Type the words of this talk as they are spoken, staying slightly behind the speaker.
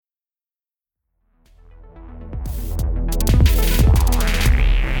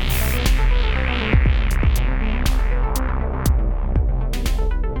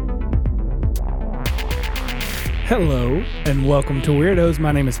Hello, and welcome to Weirdos.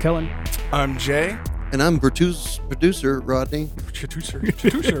 My name is Kelan. I'm Jay. And I'm producer Rodney. Producer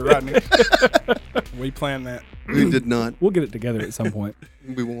Rodney. We planned that. We did not. We'll get it together at some point.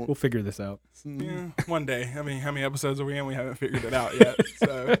 We won't. We'll figure this out. Yeah, one day. I mean, how many episodes are we in? We haven't figured it out yet.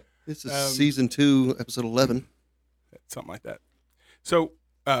 So This is season 2, episode 11. something like that. So,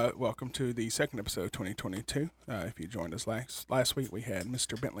 welcome to the second episode of 2022. If you joined us last week, we had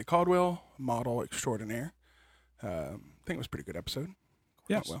Mr. Bentley Caldwell, model extraordinaire. I think it was a pretty good episode.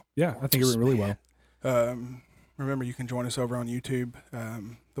 Yeah, Well, yeah, I think it went really well. remember, you can join us over on YouTube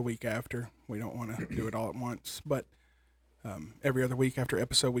the week after. We don't want to do it all at once, but every other week after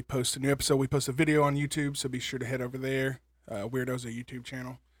episode, we post a new episode. We post a video on YouTube, so be sure to head over there. Weirdos, a YouTube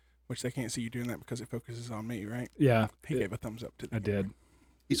channel, which they can't see you doing that because it focuses on me, right? Yeah. He gave a thumbs up to the I did.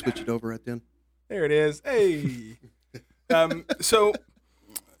 He switched it over right then. There it is. Hey. So,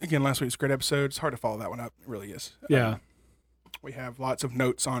 again, last week's a great episode. It's hard to follow that one up. It really is. Yeah. We have lots of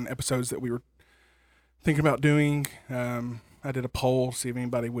notes on episodes that we were thinking about doing. I did a poll, see if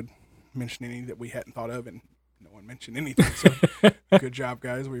anybody would mention any that we hadn't thought of, and no one mentioned anything. So good job,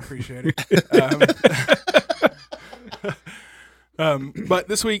 guys. We appreciate it. But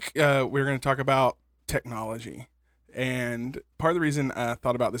this week, we're going to talk about technology. And part of the reason I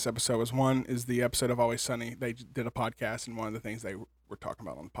thought about this episode was, one, is the episode of Always Sunny. They did a podcast, and one of the things they were talking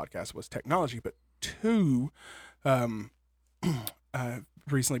about on the podcast was technology. But two, I've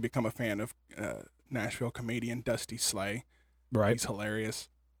recently become a fan of Nashville comedian Dusty Slay. Right. He's hilarious.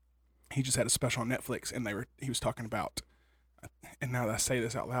 He just had a special on Netflix, and he was talking about, and now that I say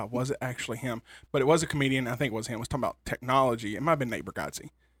this out loud, was it actually him? But it was a comedian. I think it was him. It was talking about technology. It might have been Nate Bargatze.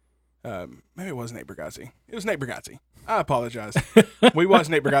 Maybe it was Nate Bargatze. It was Nate Bargatze. I apologize. We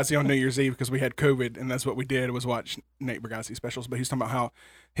watched Nate Bargatze on New Year's Eve because we had COVID, and that's what we did, was watch Nate Bargatze specials. But he's talking about how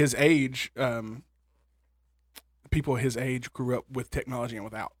his age, people his age grew up with technology and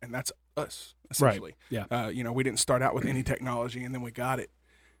without, and that's us, essentially. Right. Yeah. We didn't start out with any technology, and then we got it,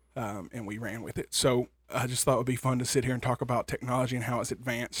 and we ran with it. So I just thought it would be fun to sit here and talk about technology and how it's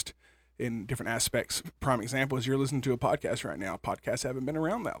advanced in different aspects. Prime example is you're listening to a podcast right now. Podcasts haven't been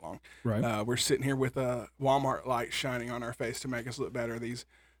around that long. Right. We're sitting here with a Walmart light shining on our face to make us look better. These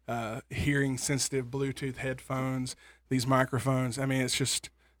hearing sensitive Bluetooth headphones, these microphones. I mean, it's just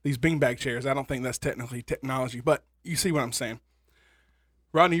these beanbag chairs. I don't think that's technically technology, but you see what I'm saying.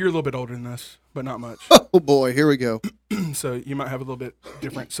 Rodney, you're a little bit older than us, but not much. Oh, boy. Here we go. So you might have a little bit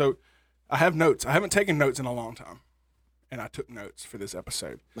different. So I have notes. I haven't taken notes in a long time, and I took notes for this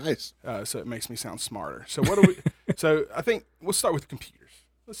episode. Nice. So it makes me sound smarter. So what do we? So I think we'll start with computers.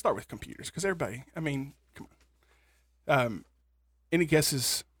 Let's start with computers because everybody. I mean, come on. Any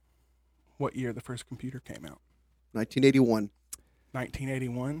guesses? What year the first computer came out? 1981.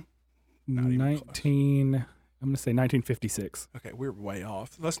 1981. I'm going to say 1956. Okay, we're way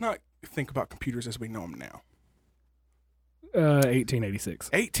off. Let's not think about computers as we know them now. 1886.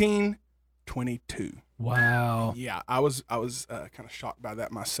 1822. Wow. Yeah, I was kind of shocked by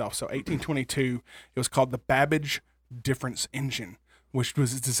that myself. So 1822, it was called the Babbage Difference Engine, which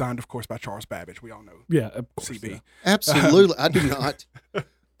was designed, of course, by Charles Babbage. We all know. Yeah, of course, CB. yeah. Absolutely. I do not.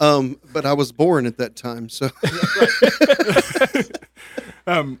 But I was born at that time, so.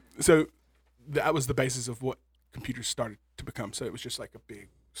 So that was the basis of what computers started to become. So it was just like a big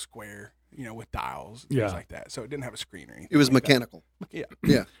square, with dials and things like that. So it didn't have a screen or anything. It was like mechanical. That. Yeah.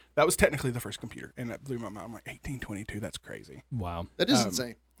 Yeah. That was technically the first computer, and that blew my mind. I'm like, 1822, that's crazy. Wow. That is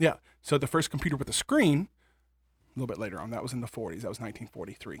insane. Yeah. So the first computer with a screen, a little bit later on, that was in the 40s. That was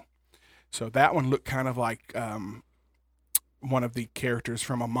 1943. So that one looked kind of like one of the characters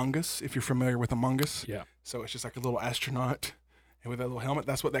from Among Us, if you're familiar with Among Us. Yeah. So it's just like a little astronaut with a little helmet.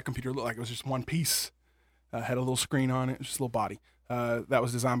 That's what that computer looked like. It was just one piece. Had a little screen on it. It was just a little body. That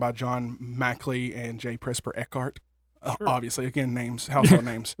was designed by John Mackley and J. Presper Eckhart. Sure. Obviously, again, names, household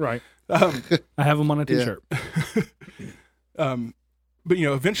names. Right. I have them on a T-shirt. But,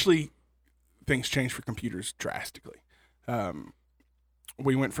 eventually things changed for computers drastically.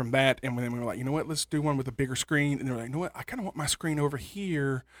 We went from that, and then we were like, you know what, let's do one with a bigger screen. And they were like, you know what, I kind of want my screen over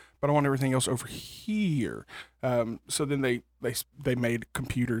here, but I want everything else over here. So then they made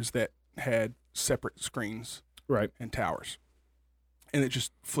computers that had separate screens, Right. and towers. And it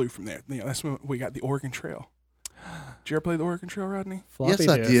just flew from there. That's when we got the Oregon Trail. Did you ever play the Oregon Trail, Rodney? Floppy Yes,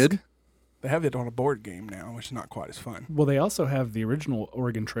 I disk. did. They have it on a board game now, which is not quite as fun. Well, they also have the original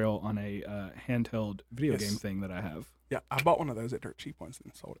Oregon Trail on a handheld video Yes. game thing that I have. Yeah, I bought one of those at Dirt Cheap once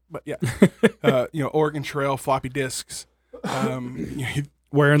and sold it. But yeah, Oregon Trail, floppy disks.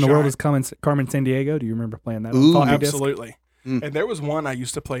 Where in the world Giant. is Carmen Sandiego? Do you remember playing that? Ooh, on floppy disk? Absolutely. Mm. And there was one I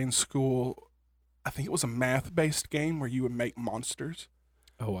used to play in school I think it was a math-based game where you would make monsters,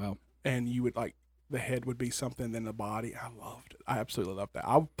 Oh wow. and you would like the head would be something, then the body. I loved it. I absolutely loved that.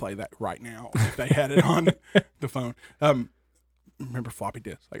 I would play that right now if they had it on the phone. Remember floppy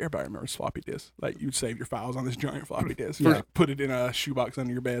disks? Like everybody remembers floppy disks. Like you'd save your files on this giant floppy disk. Yeah. Put it in a shoebox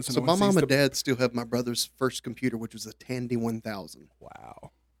under your bed. So my mom and dad still have my brother's first computer, which was a Tandy 1000.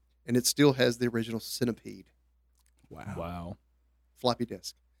 Wow. And it still has the original Centipede Wow. floppy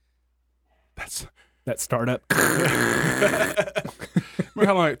disk. That's. That startup. Remember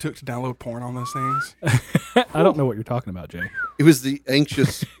how long it took to download porn on those things? I don't know what you're talking about, Jay. It was the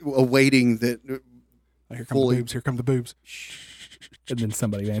anxious awaiting that. Like, here come the boobs. Here come the boobs. And then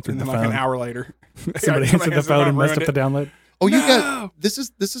somebody answered And the then like phone. an hour later, Somebody answered the phone and messed up the download. Oh, you No! got this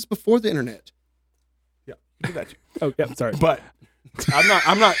is before the internet. Yeah, you do that too. Oh, yeah. Sorry. But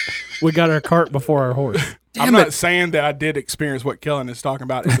I'm not. We got our cart before our horse. I'm not saying that I did experience what Kelan is talking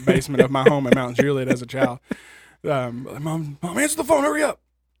about in the basement of my home in Mount Juliet as a child. Mom, answer the phone, hurry up.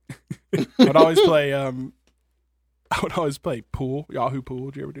 I would always play pool, Yahoo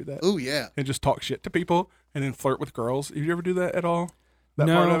Pool. Did you ever do that? Oh yeah. And just talk shit to people and then flirt with girls. Did you ever do that at all? That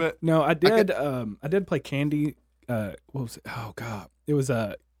no, part of it? No, I did. I did play Candy. What was it? Oh God, it was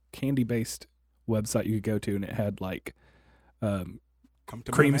a candy-based website you could go to, and it had like Come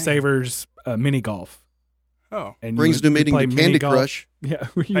to Cream my name. Savers mini golf. Oh. And Brings you new meaning play to mini Candy golf. Crush. Yeah,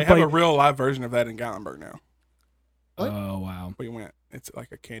 you They play. have a real live version of that in Gatlinburg now. What? Oh wow. We went. It's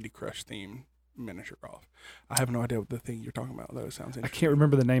like a Candy Crush themed miniature golf. I have no idea what the thing you're talking about, though. It sounds I interesting. can't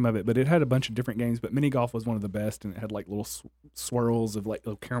remember the name of it, but it had a bunch of different games. But mini golf was one of the best, and it had like little swirls of like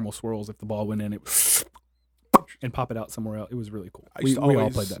little caramel swirls. If the ball went in, it and pop it out somewhere else. It was really cool. I We used to all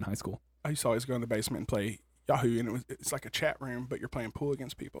always- played that in high school. I used to always go in the basement and play Yahoo, and it's like a chat room, but you're playing pool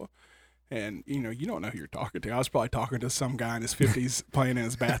against people. And, you don't know who you're talking to. I was probably talking to some guy in his 50s playing in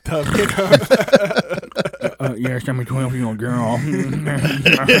his bathtub. Yes, I'm a 12-year-old girl.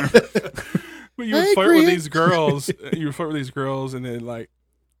 But you would Hey, flirt with Grant. these girls. You would flirt with these girls and then, like,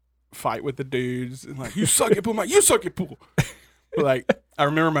 fight with the dudes. And, like, you suck at pool. I'm like, you suck at pool. But, like, I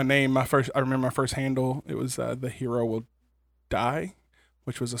remember my name. I remember my first handle. It was The Hero Will Die,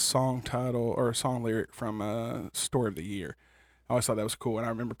 which was a song title or a song lyric from Story of the Year. I always thought that was cool. And I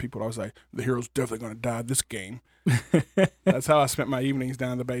remember people would always say, the hero's definitely going to die this game. That's how I spent my evenings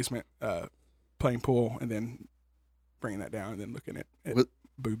down in the basement playing pool and then bringing that down and then looking at What-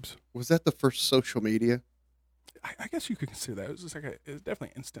 boobs. Was that the first social media? I guess you could consider that. It was just like it's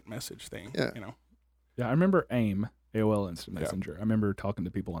definitely an instant message thing. Yeah. Yeah, I remember AIM, AOL Instant Yeah. Messenger. I remember talking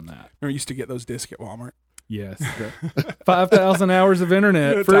to people on that. Remember, you used to get those discs at Walmart. Yes. 5,000 hours of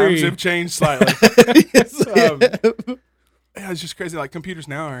internet Times free. have changed slightly. Yes, Um, yeah. Yeah, it's just crazy. Like computers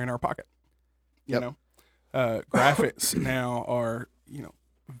now are in our pocket. You Yep. know, graphics now are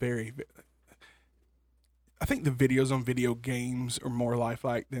very. I think the videos on video games are more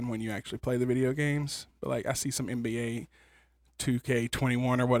lifelike than when you actually play the video games. But like I see some NBA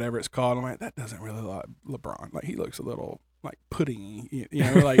 2K21 or whatever it's called. I'm like, that doesn't really look like LeBron. Like he looks a little like pudding.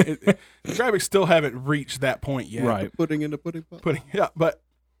 Like the graphics still haven't reached that point yet. Right. Putting in a pudding pot. Pudding. Yeah, but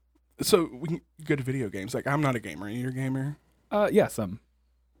so we can go to video games. Like I'm not a gamer. You're a gamer. Yeah, some.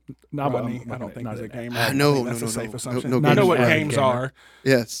 No, but Rodney, I'm I don't think not he's a an- gamer. Ah, I no, think no, that's no, a safe no. assumption. No you know gamer. what Avid games gamer. are.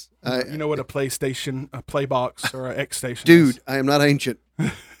 Yes. You know what a PlayStation, a Playbox, or a X Station Dude, is. I am not ancient.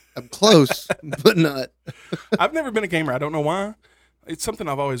 I'm close, but not. I've never been a gamer. I don't know why. It's something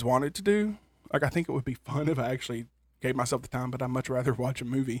I've always wanted to do. Like I think it would be fun if I actually gave myself the time, but I'd much rather watch a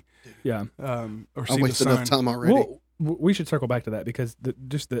movie Yeah. or I see the wasted sun. enough time already. Well, we should circle back to that because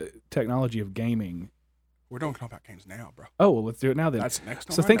just the technology of gaming. We're don't talk about games now, bro. Oh, well, let's do it now then. That's next.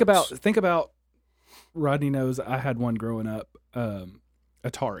 On So my think notes. about. Rodney knows I had one growing up,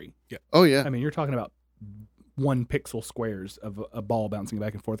 Atari. Oh yeah. I mean, you're talking about 1 pixel squares of a ball bouncing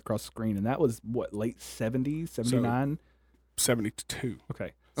back and forth across the screen, and that was what, late 70s, 79. 72.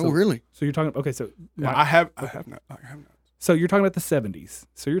 Okay. Oh really? So you're talking. Okay, so Yeah, I have not. So you're talking about the 70s.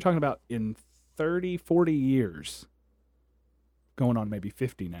 So you're talking about in 30, 40 years, going on maybe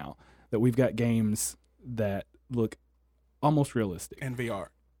 50 now, that we've got games that look almost realistic. In VR.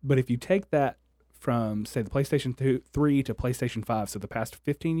 But if you take that from, say, the PlayStation 3 to PlayStation 5, so the past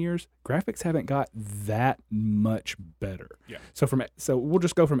 15 years, graphics haven't got that much better. Yeah. So we'll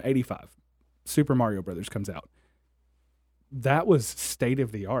just go from 85. Super Mario Brothers comes out. That was state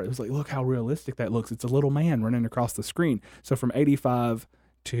of the art. It was like, look how realistic that looks. It's a little man running across the screen. So from 85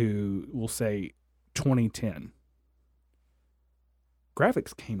 to, we'll say, 2010,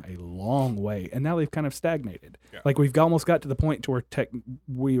 graphics came a long way, and now they've kind of stagnated. Yeah. Like we've almost got to the point to where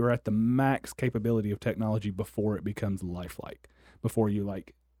we were at the max capability of technology before it becomes lifelike. Before you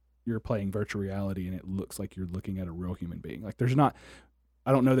like you're playing virtual reality and it looks like you're looking at a real human being. Like there's not,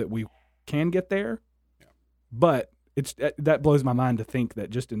 I don't know that we can get there, but that blows my mind to think that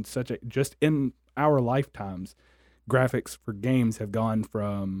just in our lifetimes, graphics for games have gone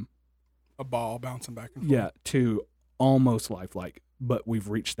from a ball bouncing back and forth. to almost lifelike, but we've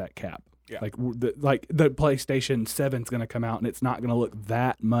reached that cap. Yeah. Like the PlayStation 7 is going to come out and it's not going to look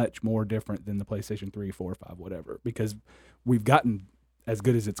that much more different than the PlayStation 3, 4, 5, whatever, because we've gotten as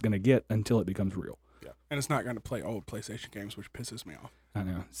good as it's going to get until it becomes real. Yeah, and it's not going to play old PlayStation games, which pisses me off. I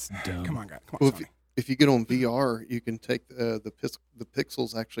know, it's dumb. Come on, guys. Come on, Well, if you get on VR, you can take the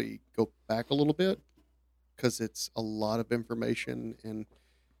pixels actually go back a little bit because it's a lot of information, and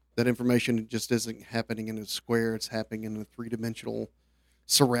that information just isn't happening in a square. It's happening in a three-dimensional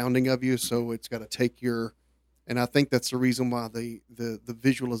surrounding of you. So it's got to take and I think that's the reason why the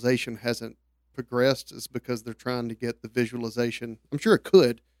visualization hasn't progressed, is because they're trying to get the visualization. I'm sure it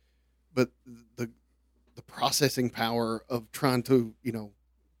could, but the processing power of trying to,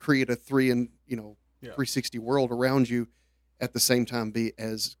 create a 360 world around you at the same time be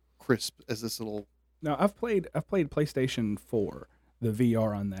as crisp as this little. Now I've played PlayStation 4, the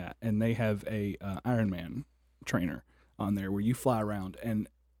VR on that, and they have a Iron Man trainer on there where you fly around and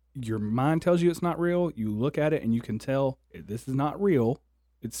your mind tells you it's not real. You look at it and you can tell this is not real.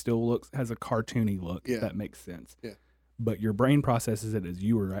 It still has a cartoony look. Yeah. If that makes sense. Yeah. But your brain processes it as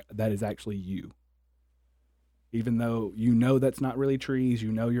that is actually you. Even though that's not really trees,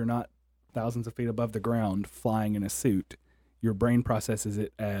 you're not thousands of feet above the ground flying in a suit, your brain processes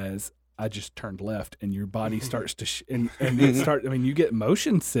it as I just turned left, and your body starts to and it start. I mean, you get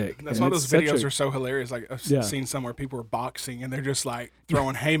motion sick. That's why those videos are so hilarious. Like I've seen some where people are boxing and they're just like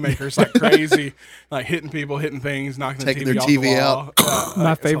throwing haymakers like crazy, like hitting people, hitting things, knocking Taking the their TV, TV off the wall.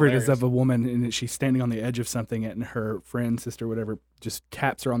 My favorite is of a woman, and she's standing on the edge of something, and her friend, sister, whatever, just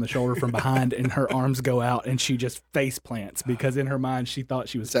taps her on the shoulder from behind, and her arms go out, and she just face plants because in her mind she thought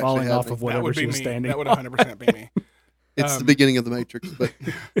she was falling off of whatever she was standing. That would 100% be me. It's the beginning of the Matrix, but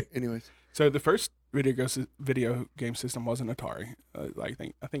anyways. So the first video game system wasn't Atari.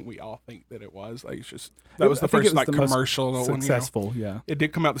 I think we all think that it was. Like it's just that was the first like commercial one, successful. Yeah, it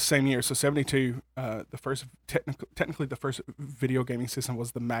did come out the same year. So 72. The first technically the first video gaming system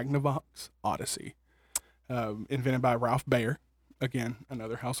was the Magnavox Odyssey, invented by Ralph Baer. Again,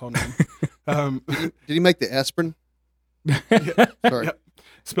 another household name. Did he make the aspirin? Sorry. Yep.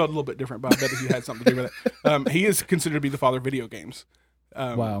 Spelled a little bit different, but I bet he had something to do with it. He is considered to be the father of video games.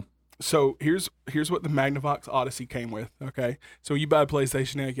 Wow. So here's what the Magnavox Odyssey came with. Okay, so you buy a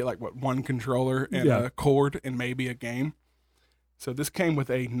PlayStation now, you get like one controller and a cord and maybe a game. So this came with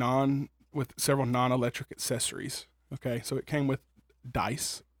with several non-electric accessories. Okay, so it came with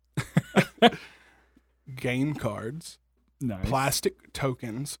dice, game cards, nice. plastic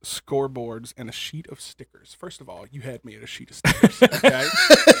tokens, scoreboards, and a sheet of stickers. First of all, you had me at a sheet of stickers. Okay.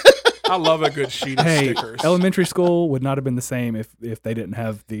 I love a good sheet of stickers. Elementary school would not have been the same if they didn't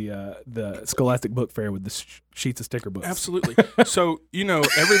have the Scholastic Book Fair with the sheets of sticker books. Absolutely. So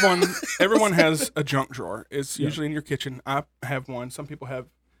everyone has a junk drawer. It's usually in your kitchen. I have one. Some people have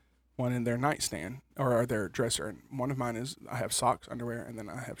one in their nightstand or their dresser. And one of mine is I have socks, underwear, and then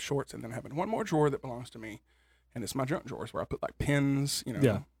I have shorts, and then I have one more drawer that belongs to me, and it's my junk drawers where I put like pins,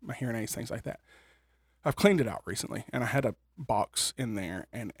 my hearing aids, things like that. I've cleaned it out recently, and I had a box in there,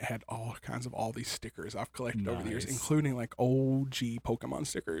 and it had all kinds of all these stickers I've collected over the years, including like OG Pokemon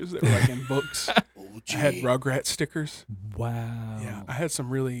stickers that were like in books. I had Rugrat stickers. Wow. Yeah, I had some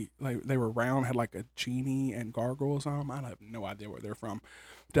really they were round, had like a genie and gargoyles on them. I have no idea where they're from.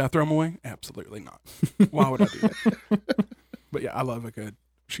 Did I throw them away? Absolutely not. Why would I do that? But yeah, I love a good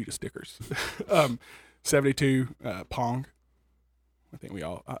sheet of stickers. 72 Pong. I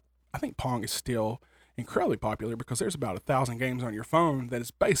think Pong is still incredibly popular because there's about 1,000 games on your phone that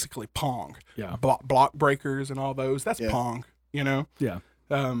is basically Pong. Yeah. Block breakers and all those. That's Pong, Yeah.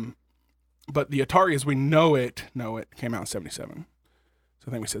 But the Atari as we know it came out in 77. So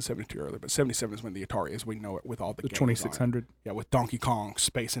I think we said 72 earlier, but 77 is when the Atari as we know it with all the games 2600. Yeah, with Donkey Kong,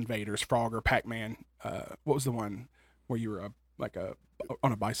 Space Invaders, Frogger, Pac-Man. What was the one where you were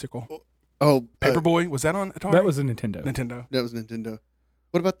on a bicycle? Oh, Paperboy, was that on Atari? That was a Nintendo. That was Nintendo.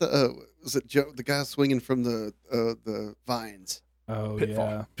 What about was it Joe, the guy swinging from the vines? Oh, Pitfall.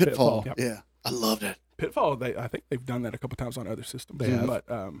 yeah. Pitfall. Yep. Yeah, I loved it. Pitfall, I think they've done that a couple times on other systems. They have. But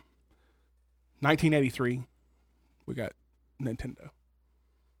 1983, we got Nintendo,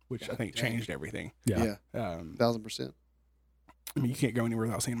 which I think changed everything. Yeah. 1,000%. I mean, you can't go anywhere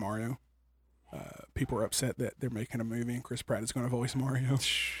without seeing Mario. People are upset that they're making a movie and Chris Pratt is going to voice Mario.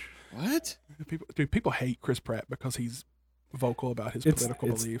 What? People hate Chris Pratt because vocal about his It's, political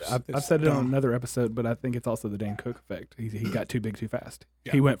beliefs. I've said it on another episode, but I think it's also the Dan Cook effect. He got too big too fast.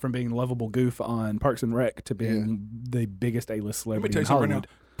 Yeah. He went from being lovable goof on Parks and Rec to being the biggest A-list Let me celebrity tell in you something Hollywood. right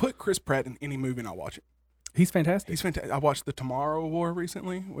now. Put Chris Pratt in any movie and I'll watch it. He's fantastic. He's fantastic. I watched The Tomorrow War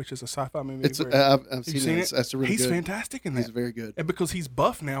recently, which is a sci-fi movie. It's where- I've you seen seen it. That's really he's good. fantastic in that. He's very good. And because he's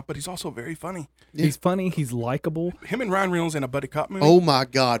buff now, but he's also very funny. Yeah. He's funny. He's likable. Him and Ryan Reynolds in a buddy cop movie. Oh my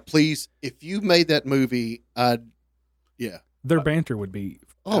God! Please, if you made that movie, Their banter would be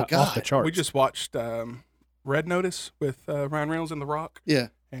Oh, off the God. charts. We just watched Red Notice with Ryan Reynolds and The Rock yeah.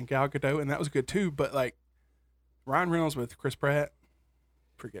 and Gal Gadot, and that was good too. But like Ryan Reynolds with Chris Pratt,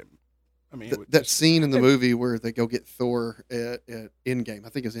 forget. I mean, That scene in the movie where they go get Thor at Endgame, I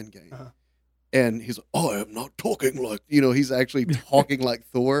think it's Endgame, Uh-huh. and he's like, "I am not talking like," he's actually talking like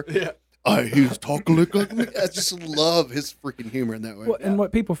Thor. Yeah. He's talking like me. I just love his freaking humor in that way. Well, and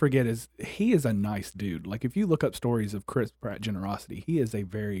what people forget is he is a nice dude. Like if you look up stories of Chris Pratt generosity, he is a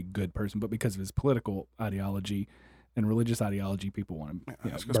very good person. But because of his political ideology and religious ideology, people want him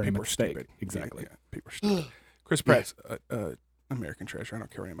That's burn him people at are the stake. stupid. Exactly. Yeah, people are stupid. Chris Pratt's American treasure. I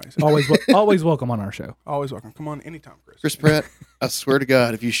don't care what anybody says. Always welcome on our show. Always welcome. Come on anytime, Chris. Chris Pratt, I swear to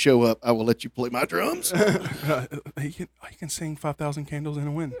God, if you show up, I will let you play my drums. he can sing 5,000 Candles in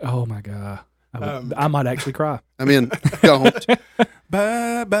a Wind. Oh my God. I might actually cry. I mean, don't.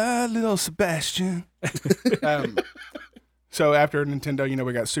 Bye bye, little Sebastian. So after Nintendo,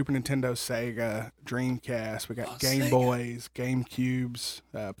 we got Super Nintendo, Sega, Dreamcast, we got Game Sega. Boys, Game Cubes,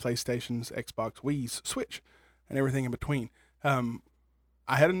 PlayStations, Xbox, Wii's, Switch, and everything in between.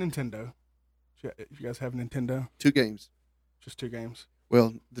 I had a Nintendo. You guys have a Nintendo? 2 games. Just 2 games?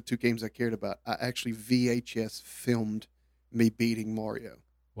 Well, the 2 games I cared about, I actually VHS filmed me beating Mario.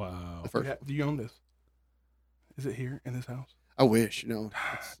 Wow. The first one. Do you own this? Is it here in this house? I wish, Damn it.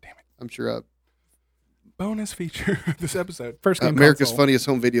 I'm sure Bonus feature of this episode. First game America's console. Funniest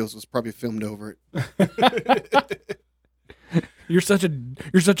Home Videos was probably filmed over it. You're such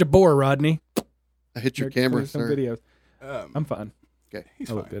a bore, Rodney. I hit your American camera, Funniest Home sir. Videos. I'm fine. Okay.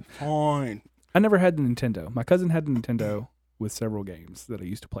 He's I look fine. good. Fine. I never had the Nintendo. My cousin had the Nintendo with several games that I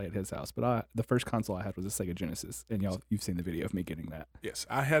used to play at his house. But the first console I had was a Sega Genesis, and you've seen the video of me getting that. Yes,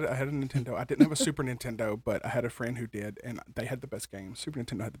 I had a Nintendo. I didn't have a Super Nintendo, but I had a friend who did, and they had the best games. Super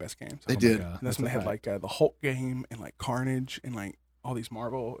Nintendo had the best games. They Oh my did. God, And that's when a they had fact. like the Hulk game and like Carnage and like all these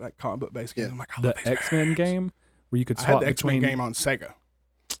Marvel like comic book based games. Yeah. I'm like, I the love these X-Men games. game where you could I swap had the X-Men between. game on Sega.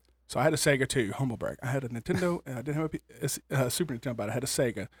 So I had a Sega too. Humble brag. I had a Nintendo. And I didn't have a Super Nintendo, but I had a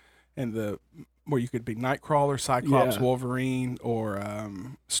Sega, and where you could be Nightcrawler, Cyclops, Yeah. Wolverine, or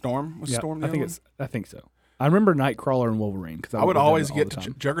Storm. Was Yeah, Storm? The I think other I think so. I remember Nightcrawler and Wolverine because I would always get to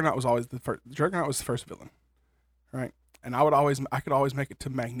Juggernaut. Was always the first. Juggernaut was the first villain, right? And I could always make it to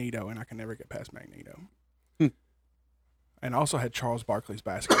Magneto, and I could never get past Magneto. And I also had Charles Barkley's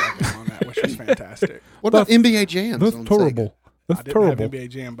basketball game on that, which was fantastic. What about NBA Jams? That's on terrible. That's I didn't terrible. have NBA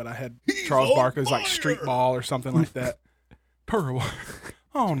Jam, but I had Charles Barkley's like street ball or something like that. Terrible.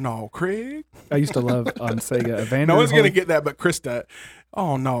 Oh no, Craig. I used to love on Sega Evander. No one's Holy- gonna get that, but Krista.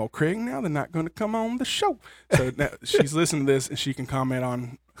 Oh no, Craig. Now they're not gonna come on the show. So now she's listening to this, and she can comment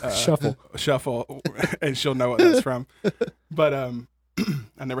on Shuffle, and she'll know what that's from. But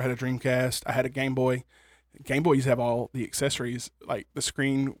I never had a Dreamcast. I had a Game Boy. Game Boy used to have all the accessories. Like the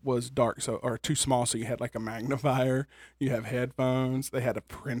screen was dark, or too small, so you had like a magnifier. You have headphones. They had a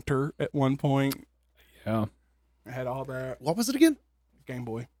printer at one point. Yeah. I had all that. What was it again? Game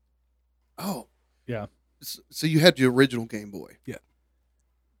Boy. Oh, Yeah. So you had the original Game Boy.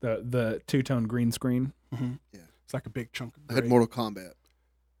 The two-tone green screen. Mm-hmm. Yeah. It's like a big chunk of I had gray. Mortal Kombat.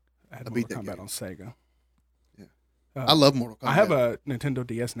 I had I Mortal beat that Kombat game. on Sega. Yeah. Uh, I love Mortal Kombat. I have a Nintendo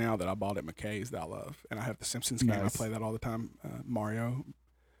DS now that I bought at McKay's that I love, and I have the Simpsons game. Nice. I play that all the time. Mario,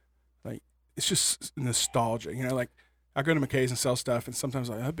 like it's just nostalgia, Like I go to McKay's and sell stuff, and sometimes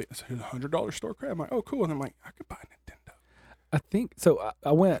it's $100 store credit. I'm like, oh cool, and I'm like, I could buy a Nintendo. I think so.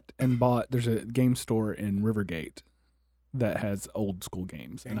 I went and bought. There's a game store in Rivergate that has old school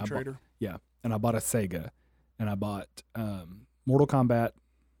games, Game and Trader. I bought a Sega, and I bought Mortal Kombat,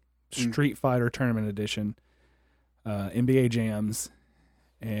 Street Fighter Tournament Edition, NBA Jams,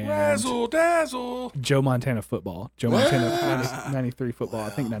 and Razzle dazzle. Joe Montana football. Joe Montana 93 football. I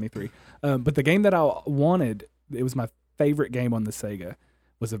think 93. But the game that I wanted, it was my favorite game on the Sega,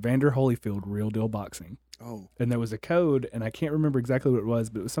 was Evander Holyfield Real Deal Boxing. Oh, And there was a code, and I can't remember exactly what it was,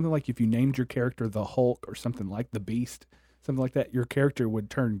 but it was something like if you named your character the Hulk or something like the Beast, something like that, your character would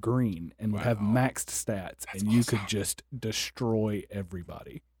turn green and would have Wow. maxed stats, and you could just destroy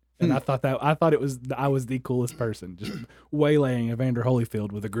everybody. And I thought I was the coolest person, just waylaying Evander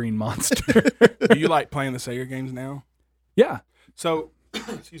Holyfield with a green monster. Do you like playing the Sega games now? Yeah. So,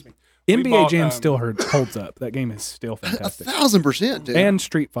 excuse me. We NBA bought, Jam still holds up. That game is still fantastic. 1,000%, dude. And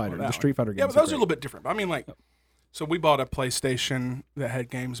Street Fighter. that The Street Fighter games. Yeah, but those are a little bit different. But I mean, like, so we bought a PlayStation that had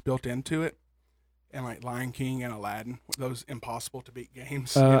games built into it, and like Lion King and Aladdin, those impossible to beat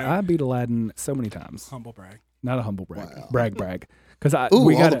games. I beat Aladdin so many times. Humble brag. Not a humble brag. Wow. Brag. Because Ooh,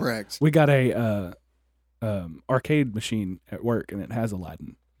 we all got the brags. we got a arcade machine at work, and it has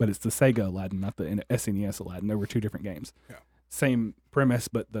Aladdin, but it's the Sega Aladdin, not the SNES Aladdin. There were two different games. Yeah. Same premise,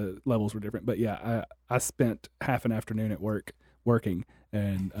 but the levels were different. But yeah, I spent half an afternoon at work working,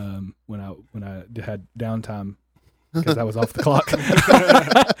 and when I had downtime because I was off the clock,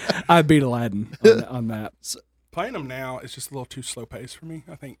 I beat Aladdin on that. Playing them now is just a little too slow paced for me.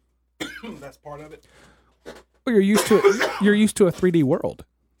 I think that's part of it. Well, you're used to it. You're used to a 3D world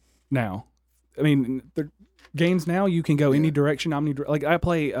now. I mean, the games now you can go any direction. Like I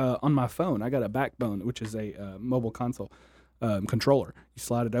play on my phone. I got a Backbone, which is a mobile console controller. You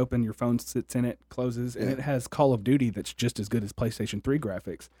slide it open, your phone sits in it, closes, and it has Call of Duty that's just as good as PlayStation 3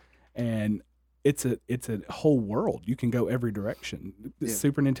 graphics. And it's a whole world. You can go every direction.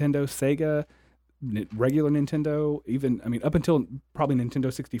 Super Nintendo, Sega, regular Nintendo, even up until probably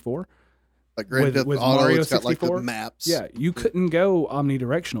Nintendo 64. Like Grand Theft with Auto, Mario it's got like 64? the maps. Yeah, you couldn't go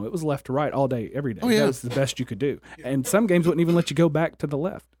omnidirectional. It was left to right all day, every day. Oh, yeah. That was the best you could do. And some games wouldn't even let you go back to the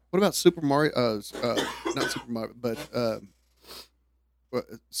left. What about Super Mario? Not Super Mario, but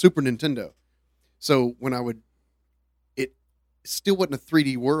Super Nintendo. So when it still wasn't a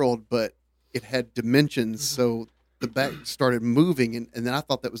 3D world, but it had dimensions. So the back started moving, and then I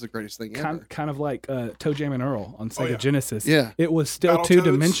thought that was the greatest thing ever. Kind of like Toe Jam and Earl on Sega Genesis. Yeah. It was still Battletoads.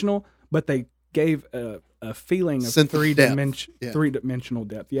 two-dimensional, but they gave a feeling of Sense of three-dimensional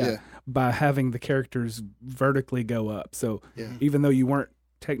depth. Yeah. By having the characters vertically go up. So Yeah. even though you weren't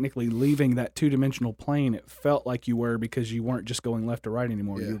technically leaving that two-dimensional plane, it felt like you were because you weren't just going left or right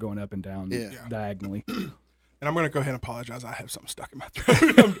anymore. Yeah. You were going up and down diagonally. And I'm going to go ahead and apologize. I have something stuck in my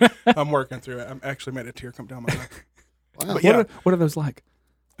throat. I'm working through it. I'm actually made a tear come down my back. Wow. But yeah, What are those like?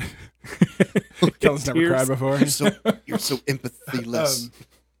 Kellen's never cried before. You're so empathyless.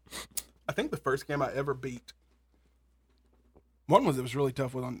 I think the first game I ever beat, one was it was really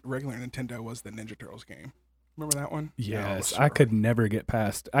tough with on regular Nintendo was the Ninja Turtles game. Remember that one? Yes, No, I could never get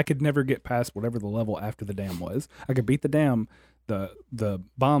past. Whatever the level after the dam was. I could beat the dam, the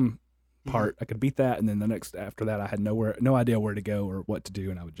bomb part. I could beat that, and then the next after that, I had no idea where to go or what to do,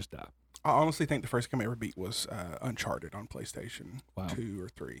 and I would just die. I honestly think the first game I ever beat was Uncharted on PlayStation 2 or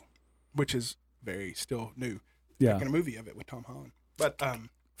 3, which is very still new. Yeah, Making a movie of it with Tom Holland. But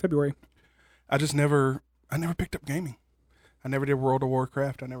February. I never picked up gaming. I never did World of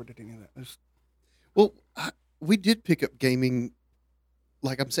Warcraft. I never did any of that. Well, we did pick up gaming.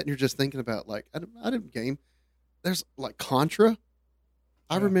 Like I'm sitting here just thinking about like I didn't game. There's like Contra.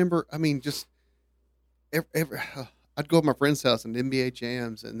 I remember. I mean, just every I'd go to my friend's house and NBA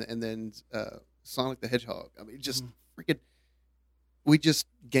Jams and then Sonic the Hedgehog. I mean, just freaking. We just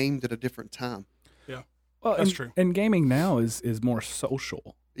gamed at a different time. Yeah, Well, that's true. And gaming now is more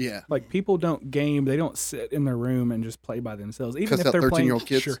social. Yeah, Like people don't game; they don't sit in their room and just play by themselves. Even if Cuss out they're playing 13-year-old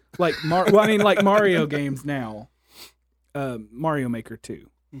kids. like like Mario games now. Mario Maker 2.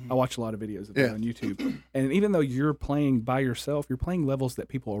 I watch a lot of videos of that on YouTube. And even though you're playing by yourself, you're playing levels that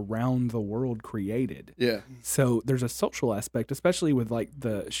people around the world created. yeah. So there's a social aspect, especially with like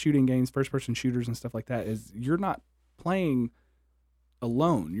the shooting games, first-person shooters and stuff like that, is you're not playing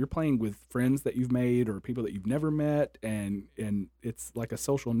alone. You're playing with friends that you've made or people that you've never met, and it's like a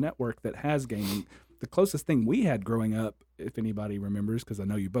social network that has gaming. The closest thing we had growing up, if anybody remembers, because I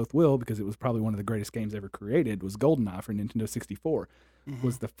know you both will, because it was probably one of the greatest games ever created, was GoldenEye for Nintendo 64.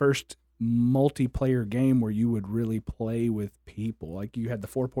 Was the first multiplayer game where you would really play with people. Like you had the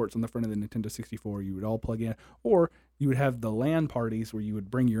 4 ports on the front of the Nintendo 64, you would all plug in, or you would have the LAN parties where you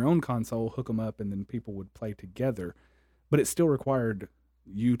would bring your own console, hook them up, and then people would play together. But it still required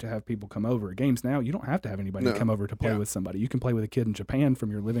you to have people come over. Games now, you don't have to have anybody come over to play with somebody. You can play with a kid in Japan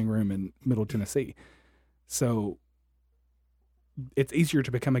from your living room in Middle Tennessee. So it's easier to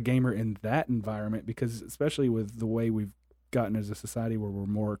become a gamer in that environment because especially with the way we've gotten as a society where we're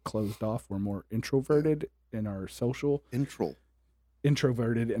more closed off, we're more introverted in our social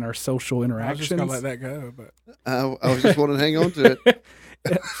introverted in our social interactions. I was just gonna let that go, but I was just wanting to hang on to it.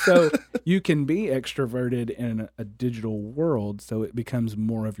 So you can be extroverted in a digital world, so it becomes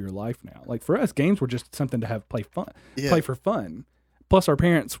more of your life now. Like for us, games were just something to play for fun. Plus our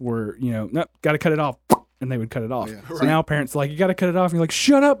parents were, nope, got to cut it off. And they would cut it off. Yeah. So now parents are like, you got to cut it off. And you're like,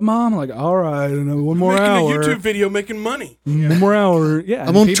 shut up, Mom. I'm like, all right, one more hour. Making a YouTube video making money. One more hour. Yeah.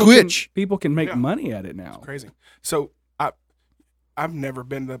 I'm on Twitch. People can make money at it now. It's crazy. So I've never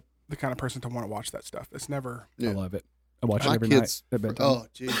been the kind of person to want to watch that stuff. It's never. Yeah. I love it. I watch it My every kids, night at bedtime. oh,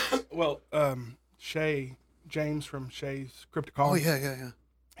 geez. Well, James from Shay's Cryptic Oh, Calling. yeah.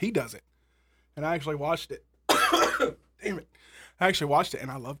 He does it, and I actually watched it. Damn it! I actually watched it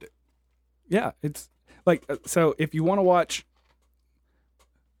and I loved it. Yeah, it's like so. If you want to watch,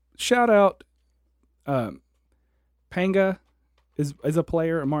 shout out, Panga is a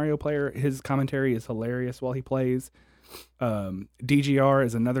player, a Mario player. His commentary is hilarious while he plays. DGR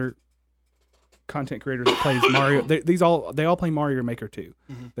is another content creator that plays Mario. They all play Mario Maker 2.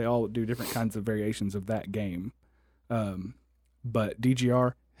 Mm-hmm. They all do different kinds of variations of that game. But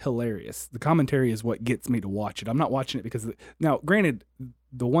DGR, hilarious. The commentary is what gets me to watch it. I'm not watching it because now, granted,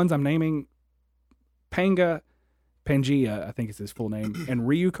 the ones I'm naming, Pangea, I think is his full name, and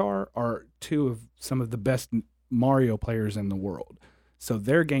Ryukar are two of some of the best Mario players in the world. So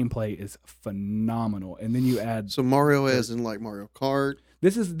their gameplay is phenomenal. And then you add So Mario as in like Mario Kart.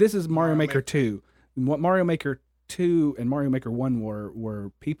 this is Mario Maker 2. And what Mario Maker 2 and Mario Maker 1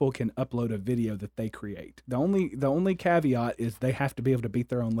 were people can upload a video that they create. The only caveat is they have to be able to beat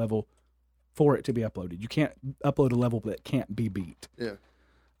their own level for it to be uploaded. You can't upload a level that can't be beat.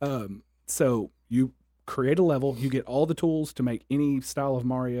 Yeah. So you create a level, you get all the tools to make any style of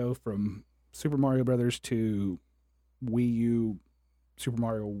Mario from Super Mario Brothers to Wii U, Super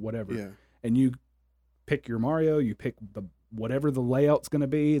Mario, whatever. Yeah. And you pick your Mario, you pick whatever the layout's going to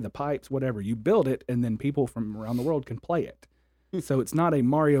be, the pipes, whatever. You build it, and then people from around the world can play it. So it's not a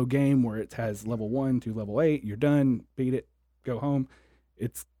Mario game where it has level 1 to level 8. You're done, beat it, go home.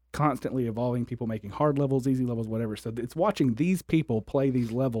 It's constantly evolving, people making hard levels, easy levels, whatever. So it's watching these people play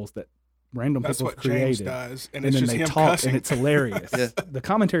these levels that random That's people what created. James does, and And it's then just they him talk, cussing. and it's hilarious. Yeah. The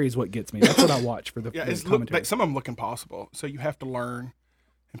commentary is what gets me. That's what I watch for the, Yeah, the it's commentary. like some of them look impossible. So you have to learn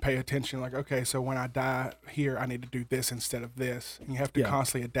and pay attention. Like, okay, so when I die here, I need to do this instead of this. And you have to Yeah.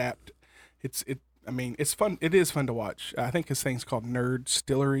 constantly adapt. I mean, it's fun. It is fun to watch. I think his thing's called Nerd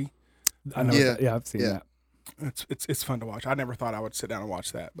Stillery. I know. Yeah. Yeah, I've seen Yeah. that. It's fun to watch. I never thought I would sit down and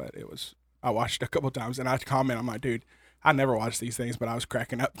watch that, but I watched it a couple of times, and I comment, I'm like, dude, I never watch these things, but I was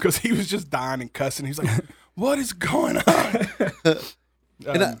cracking up because he was just dying and cussing. He's like, what is going on?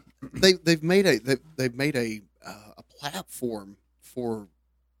 And they've made a platform for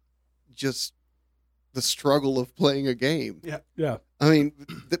just the struggle of playing a game. Yeah. I mean,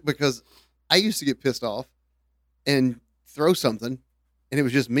 because I used to get pissed off and throw something, and it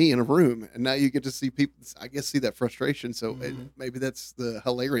was just me in a room. And now you get to see people, I guess, see that frustration. So maybe that's the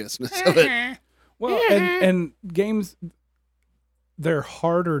hilariousness of it. Well, and games, they're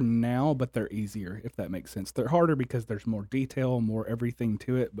harder now, but they're easier, if that makes sense. They're harder because there's more detail, more everything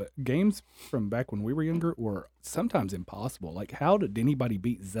to it. But games from back when we were younger were sometimes impossible. Like, how did anybody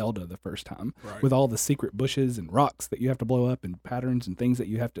beat Zelda the first time? Right. With all the secret bushes and rocks that you have to blow up and patterns and things that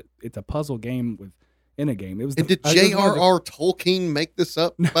you have to... It's a puzzle game in a game. It was. And did J.R.R. Tolkien make this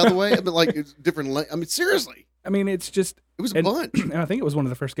up, by the way? I mean, like, it's different. I mean, seriously. I mean, it's just... It was a bunch. And I think it was one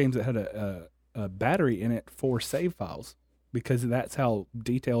of the first games that had a battery in it for save files, because that's how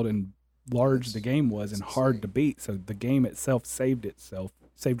detailed and large the game was and hard to beat. So the game itself saved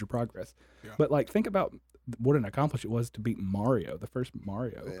your progress. Yeah. But like, think about what an accomplishment it was to beat Mario, the first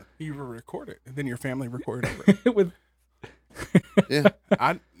Mario. Yeah. You record it, and then your family recorded over it. With Yeah.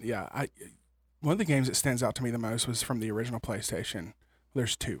 One of the games that stands out to me the most was from the original PlayStation.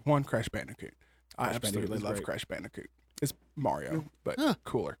 There's two. One, Crash Bandicoot. I Crash Bandicoot absolutely was love great. Crash Bandicoot. It's Mario, but Huh.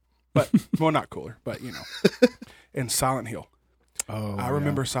 cooler. But well, not cooler, but you know. And Silent Hill. I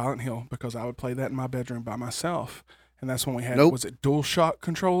remember Silent Hill because I would play that in my bedroom by myself, and that's when we had was it DualShock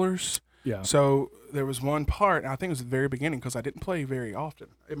controllers. Yeah. So there was one part, and I think it was at the very beginning because I didn't play very often.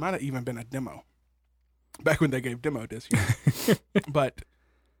 It might have even been a demo, back when they gave demo discs. You know? But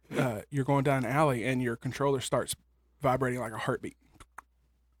you're going down an alley, and your controller starts vibrating like a heartbeat.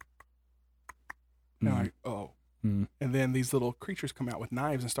 And I'm like, oh. Mm. And then these little creatures come out with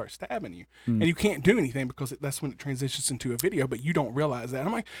knives and start stabbing you. Mm. And you can't do anything because that's when it transitions into a video, but you don't realize that.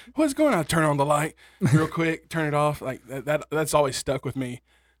 I'm like, what's going on? Turn on the light real quick, turn it off. Like that's always stuck with me.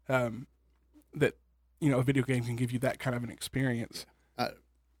 That, you know, a video game can give you that kind of an experience.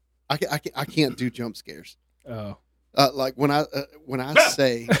 I can't do jump scares. Oh. Like when I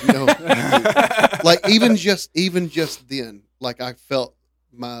say, you know, like even just then, like I felt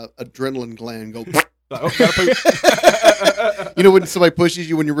my adrenaline gland go. Like, oh, You know, when somebody pushes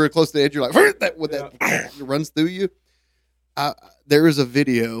you when you're real close to the edge, you're like that runs through you. There is a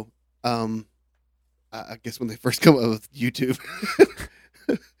video. I guess when they first come up with YouTube,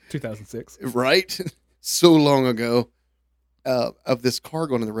 2006. right? So long ago, of this car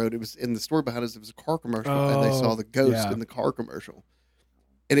going on the road. It was in the story behind us. It was a car commercial, and they saw the ghost in the car commercial.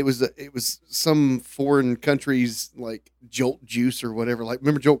 and it was some foreign country's like Jolt juice or whatever. Like,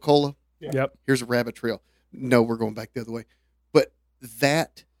 remember Jolt Cola? Yeah. Yep. Here's a rabbit trail. No, we're going back the other way. But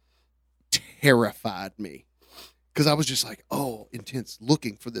that terrified me because I was just like, oh, intense,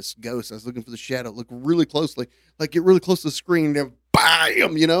 looking for this ghost. I was looking for the shadow. Look really closely, like get really close to the screen, and then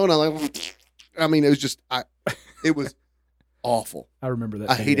bam, and I'm like, I mean, it was just, it was awful. I remember that.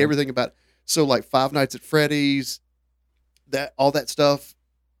 I hate everything about it. So like Five Nights at Freddy's, all that stuff,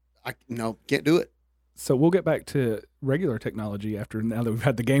 can't do it. So we'll get back to regular technology now that we've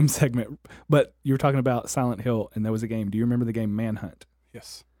had the game segment. But you were talking about Silent Hill, and there was a game. Do you remember the game Manhunt?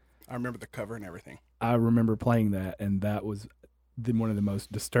 Yes. I remember the cover and everything. I remember playing that, and that was one of the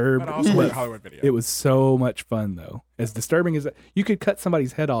most disturbed. But also a Hollywood video. It was so much fun, though. As disturbing as you could cut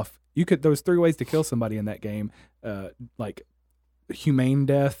somebody's head off. There was 3 ways to kill somebody in that game, like humane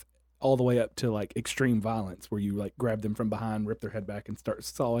death, all the way up to like extreme violence, where you like grab them from behind, rip their head back, and start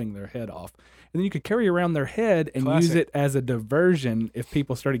sawing their head off. And then you could carry around their head and use it as a diversion. If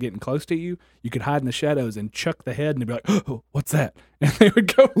people started getting close to you, you could hide in the shadows and chuck the head, and they'd be like, "Oh, what's that?" And they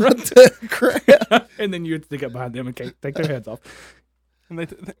would go run to crap, and then you would stick up behind them and take their heads off. And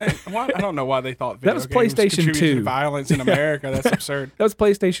I don't know why they thought that was games PlayStation contributed 2. to violence in America. That's absurd. That was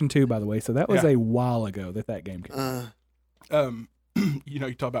PlayStation 2, by the way. So that was a while ago that game came out. You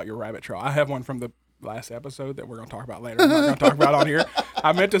talk about your rabbit trail. I have one from the last episode that we're going to talk about later. I'm not going to talk about on here.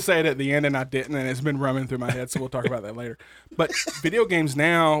 I meant to say it at the end and I didn't, and it's been running through my head, so we'll talk about that later. But video games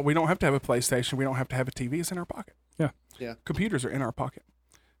now, we don't have to have a PlayStation. We don't have to have a TV. It's in our pocket. Yeah. Computers are in our pocket.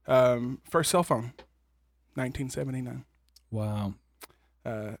 First cell phone, 1979. Wow.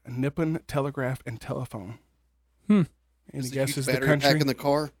 Nippon Telegraph and Telephone. Hmm. Any guesses the battery country? pack in the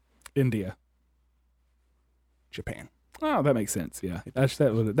car? India. Japan. Oh, that makes sense. Yeah,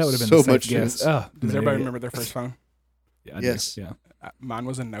 that would have been So the safe much guess. sense. Oh, Does everybody remember their first phone? Yeah, I do. Yes. Yeah. Mine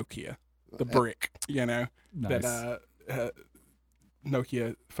was a Nokia, the brick. Nice. That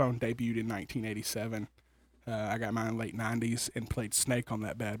Nokia phone debuted in 1987. I got mine in late 90s and played Snake on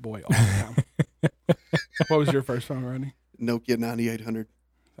that bad boy all the time. What was your first phone, Rodney? Nokia 9800.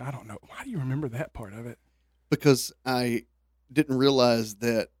 I don't know. Why do you remember that part of it? Because I didn't realize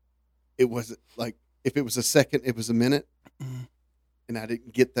that it was like, if it was a second, it was a minute. Mm. And I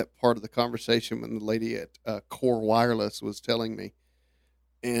didn't get that part of the conversation when the lady at Core Wireless was telling me.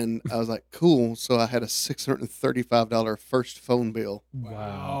 And I was like, cool. So I had a $635 first phone bill.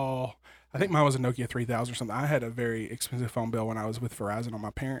 Wow. I think mine was a Nokia 3000 or something. I had a very expensive phone bill when I was with Verizon on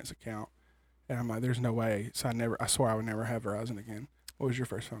my parents' account. And I'm like, there's no way. So I swore I would never have Verizon again. What was your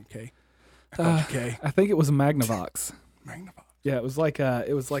first phone, Kay? I called you Kay. I think it was a Magnavox. Magnavox. Yeah, it was like a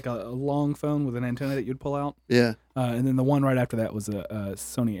long phone with an antenna that you'd pull out. Yeah. And then the one right after that was a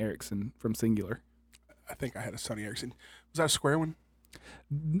Sony Ericsson from Singular. I think I had a Sony Ericsson. Was that a square one?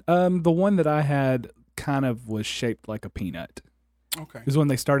 The one that I had kind of was shaped like a peanut. Okay. It was when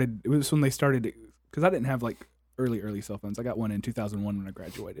they started because I didn't have like early cell phones. I got one in 2001 when I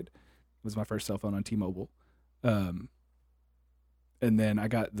graduated. It was my first cell phone on T-Mobile. And then I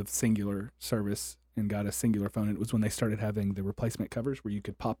got the Singular service and got a Singular phone. And it was when they started having the replacement covers where you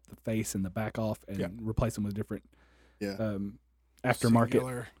could pop the face and the back off and replace them with different aftermarket.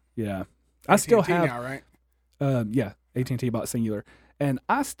 Singular. Yeah. I still AT&T have now, right? AT&T bought Singular. And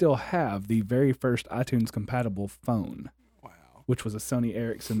I still have the very first iTunes compatible phone. Wow. Which was a Sony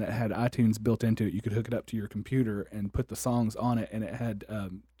Ericsson that had iTunes built into it. You could hook it up to your computer and put the songs on it, and it had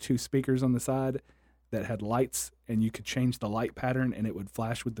 2 speakers on the side that had lights, and you could change the light pattern, and it would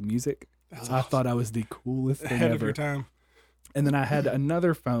flash with the music. That's I awesome. thought I was the coolest thing Ahead of ever. your time. And then I had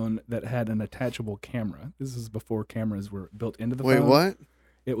another phone that had an attachable camera. This is before cameras were built into the phone. Wait, what?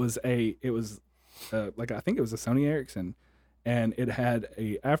 It was I think it was a Sony Ericsson, and it had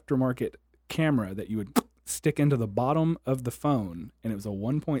a aftermarket camera that you would stick into the bottom of the phone, and it was a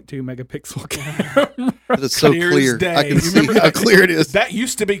 1.2 megapixel camera. It's so Clear as clear. day. I can You see remember how clear it is. That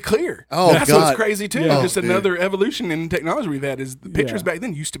used to be clear. Oh, That's God. what's crazy too. Yeah. Just Oh, man. another evolution in technology we've had is the pictures Yeah. back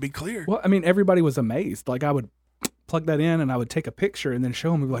then used to be clear. Well, I mean, everybody was amazed. Like, I would plug that in, and I would take a picture and then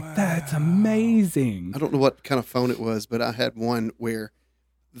show them. We'd be like, "That's amazing!" I don't know what kind of phone it was, but I had one where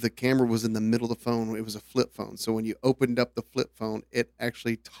the camera was in the middle of the phone. It was a flip phone. So when you opened up the flip phone, it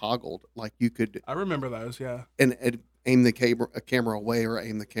actually toggled. Like you could I remember those, yeah. and aim the camera away or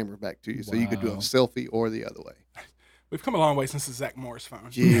aim the camera back to you. So you could do a Wow. selfie or the other way. We've come a long way since the Zach Morris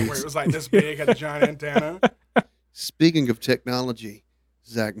phone, Jeez. where it was like this big, had a giant antenna. Speaking of technology,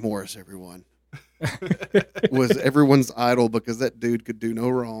 Zach Morris, everyone, was everyone's idol because that dude could do no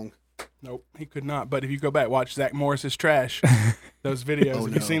wrong. Nope, he could not. But if you go back, watch Zach Morris's Trash, those videos. Oh,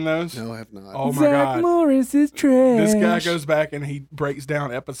 Have you seen those? No, I have not. Oh, my Zach God. Morris is trash. This guy goes back and he breaks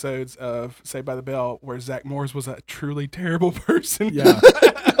down episodes of Saved by the Bell where Zach Morris was a truly terrible person. Yeah.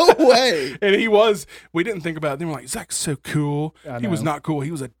 No way. And he was. We didn't think about it. They were like, Zach's so cool. I He was know. not cool.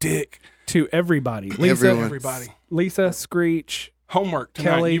 He was a dick. To everybody. Everyone. Everybody. Lisa, Screech. Homework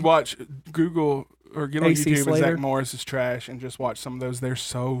tonight. Kelly. You watch Google or get on AC YouTube and Slater. Zach Morris is trash and just watch some of those. They're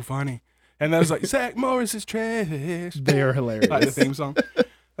so funny. And those like, Zach Morris is trash. They are hilarious. Like the theme song.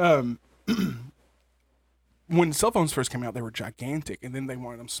 When cell phones first came out, they were gigantic, and then they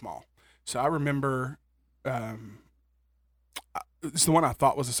wanted them small. So I remember, it's the one I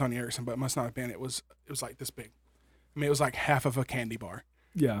thought was a Sony Ericsson, but it must not have been. It was like this big. I mean, it was like half of a candy bar,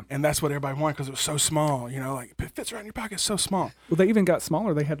 Yeah. and that's what everybody wanted because it was so small. You know, like it fits right in your pocket. It's so small. Well, they even got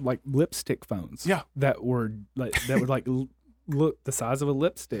smaller. They had like lipstick phones. Yeah. That were like look the size of a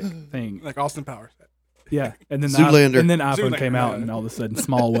lipstick thing. Like Austin Powers. Yeah. And then Zoolander. and then iPhone Zoolander, came out, yeah. and all of a sudden,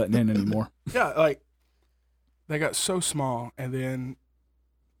 small wasn't in anymore. Yeah, like they got so small, and then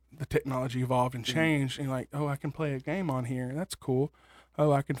the technology evolved and changed. And you're like, oh, I can play a game on here. That's cool.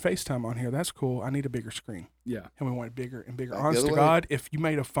 Oh, I can FaceTime on here. That's cool. I need a bigger screen. Yeah. And we wanted bigger and bigger. Back the Honest to other way. God, if you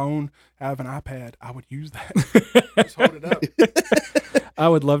made a phone out of an iPad, I would use that. Just hold it up. I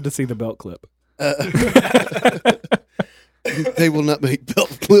would love to see the belt clip. They will not make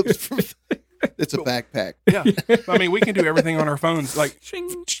belt clips. It's a backpack. Yeah. I mean, we can do everything on our phones. Like, Shing.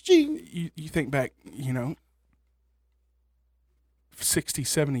 you think back, 60,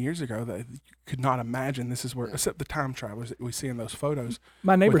 70 years ago, that you could not imagine this is where, except the time travelers that we see in those photos.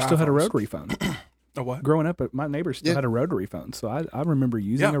 My neighbor With still had a iPhones. rotary phone. A what? Growing up, my neighbor still Yeah. had a rotary phone, so I remember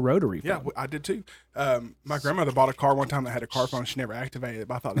using Yeah. a rotary Yeah, phone. I did too. My grandmother bought a car one time that had a car phone. She never activated it,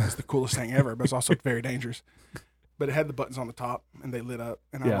 but I thought that was the coolest thing ever. But it's also very dangerous. But it had the buttons on the top, and they lit up.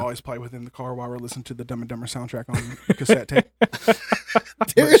 And Yeah. I'd always play within the car while we're listening to the Dumb and Dumber soundtrack on cassette tape.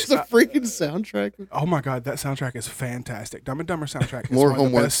 There is a freaking soundtrack. Oh my God, that soundtrack is fantastic. Dumb and Dumber soundtrack is More one of the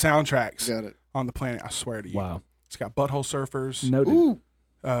homework. best soundtracks Got it. on the planet. I swear to you. Wow. It's got Butthole Surfers. Noted. Ooh.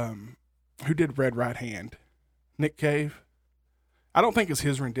 Who did Red Right Hand? Nick Cave. I don't think it's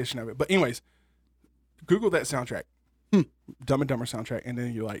his rendition of it, but anyways, Google that soundtrack, Dumb and Dumber soundtrack, and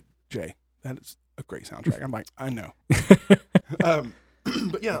then you're like, Jay, that is a great soundtrack. I'm like, I know.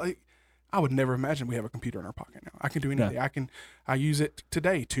 But yeah, like, I would never imagine we have a computer in our pocket now. I can do anything. I use it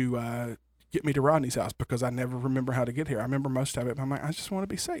today to get me to Rodney's house because I never remember how to get here. I remember most of it, but I'm like, I just want to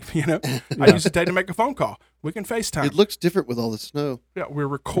be safe, I use it today to make a phone call. We can FaceTime. It looks different with all the snow. Yeah, we're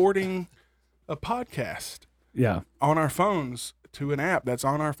recording a podcast Yeah. on our phones to an app that's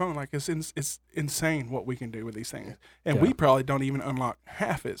on our phone. Like it's insane what we can do with these things, and Yeah. we probably don't even unlock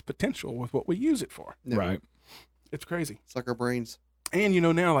half its potential with what we use it for. No, Right. It's crazy. It's like our brains. And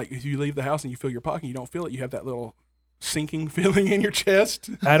now, like if you leave the house and you feel your pocket, you don't feel it. You have that little sinking feeling in your chest.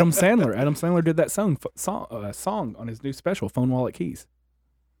 Adam Sandler did that song on his new special, Phone Wallet Keys.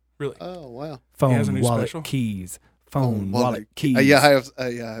 Really? Oh wow. Phone has a new wallet special? keys. Phone wallet keys. Yeah,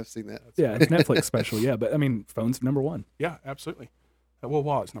 I've seen that. Yeah, it's Netflix special. Yeah, but I mean, phone's number one. Yeah, absolutely. Well,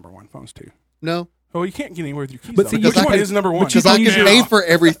 wallet's number one. Phone's two. No, Oh, you can't get anywhere with your keys. But though. see, Which you one can- is number one? because I can can use pay your- for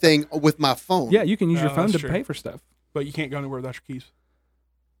everything with my phone. Yeah, you can use your Oh, phone to that's true. pay for stuff. But you can't go anywhere without your keys.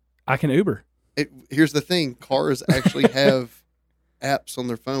 I can Uber. Here's the thing: cars actually have apps on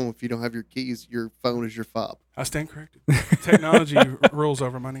their phone. If you don't have your keys, your phone is your fob. I stand corrected. Technology rules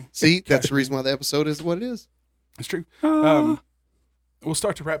over money. See, that's the reason why the episode is what it is. It's true. Ah. We'll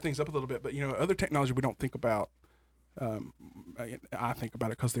start to wrap things up a little bit, but other technology we don't think about. I think about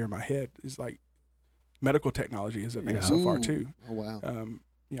it because they're in my head. Is like medical technology has advanced so far Ooh. too. Oh wow.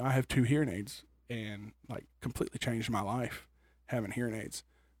 I have 2 hearing aids, and like completely changed my life having hearing aids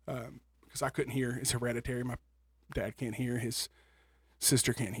because I couldn't hear. It's hereditary. My dad can't hear. His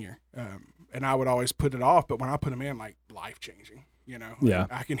sister can't hear, and I would always put it off. But when I put them in, like life changing. Yeah.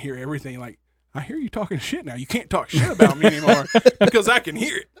 I can hear everything. Like I hear you talking shit now. You can't talk shit about me anymore because I can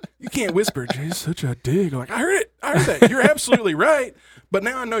hear it. You can't whisper, Jay's such a dig. Like, I heard it. I heard that. You're absolutely right. But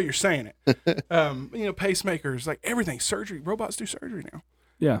now I know you're saying it. Pacemakers, like everything, surgery. Robots do surgery now.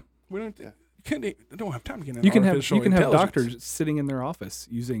 Yeah. We don't. You can't. They don't have time to get into You can have artificial intelligence. doctors sitting in their office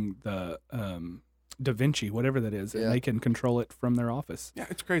using the Da Vinci, whatever that is, Yeah. and they can control it from their office. Yeah,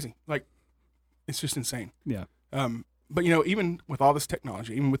 it's crazy. Like, it's just insane. Yeah. But even with all this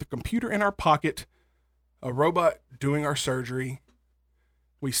technology, even with a computer in our pocket, a robot doing our surgery,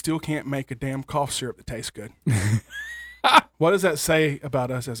 we still can't make a damn cough syrup that tastes good. What does that say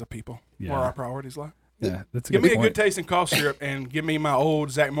about us as a people? Yeah. Where our priorities lie? Yeah, that's a Give good me a point. good tasting cough syrup and give me my old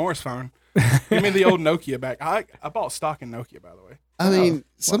Zach Morris phone. Give me the old Nokia back. I bought stock in Nokia, by the way. I mean,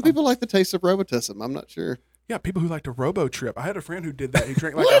 some Wow. people like the taste of Robitussin. I'm not sure. Yeah, people who like to robo trip. I had a friend who did that. He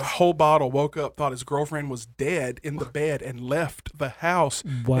drank like a whole bottle, woke up, thought his girlfriend was dead in the bed, and left the house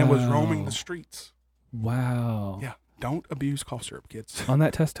and was roaming the streets. Wow. Yeah, don't abuse cough syrup, kids. On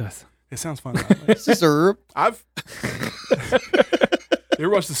that test. It sounds fun. That way. Syrup. I've. You ever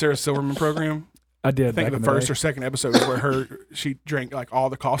watched the Sarah Silverman program? I did. I think back the in first day. or second episode was where she drank like all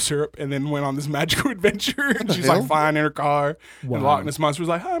the cough syrup and then went on this magical adventure. And she's hell? like flying in her car. Wow. And Loch Ness Monster was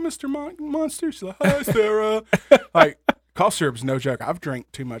like, "Hi, Mr. Monster." She's like, "Hi, Sarah." Like cough syrup's no joke. I've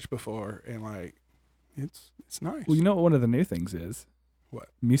drank too much before, and like it's nice. Well, you know what one of the new things is? What?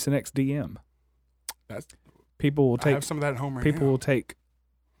 Mucinex DM. That's People will I take have some of that at home right people now. will take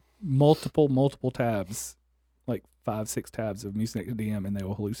multiple tabs, like 5-6 tabs of Mucinex DM, and they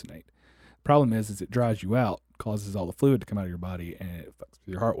will hallucinate. Problem is it dries you out, causes all the fluid to come out of your body, and it fucks with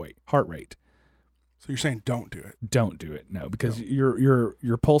your heart rate. So you're saying don't do it? Don't do it, no, because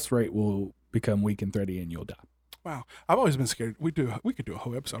your pulse rate will become weak and thready, and you'll die. Wow, I've always been scared. We could do a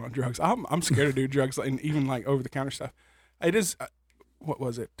whole episode on drugs. I'm scared to do drugs, and even like over the counter stuff. It is what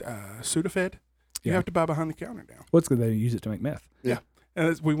was it? Sudafed. You Yeah. have to buy behind the counter now. What's good? They use it to make meth.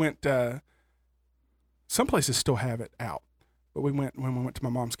 And we went. Some places still have it out, but when we went to my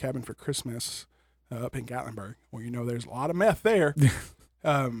mom's cabin for Christmas up in Gatlinburg, where there's a lot of meth there.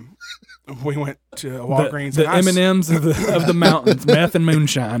 We went to Walgreens. The and M&Ms of the mountains, meth and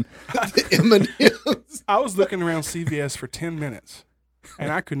moonshine. M&M's. I was looking around CVS for 10 minutes,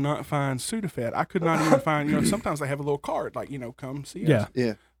 and I could not find Sudafed. I could not even find. Sometimes they have a little card like come see us. Yeah.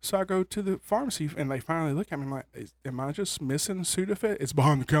 Yeah. So I go to the pharmacy, and they finally look at me and like, am I just missing Sudafed? It's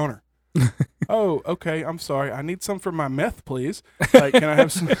behind the counter. Oh, okay. I'm sorry. I need some for my meth, please. Like, can I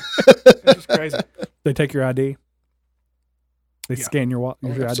have some? It's just crazy. They take your ID. They Yeah. scan your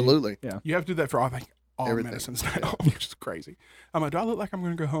ID. Absolutely. You have to do that for I think all Everything. medicines now, which is crazy. I'm like, do I look like I'm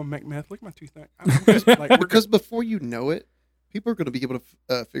going to go home and make meth? Look at my tooth. Like, Because before you know it, people are going to be able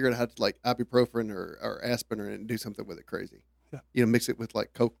to figure out how to like ibuprofen or aspirin and do something with it crazy. Yeah. Mix it with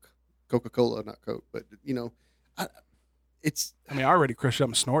like Coca-Cola, not Coke, but it's. I already crushed up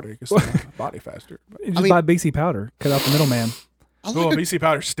and snorted because my body faster. But, Just buy BC powder. Cut out the middleman. I oh, look at- BC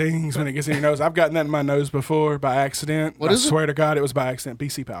powder stings when it gets in your nose. I've gotten that in my nose before by accident. What I is it? swear to God, it was by accident.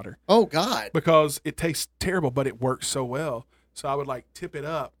 BC powder. oh God. Because it tastes terrible, but it works so well. So I would like tip it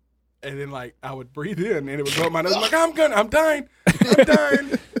up, and then like I would breathe in, and it would go up my nose. I'm like, I'm dying.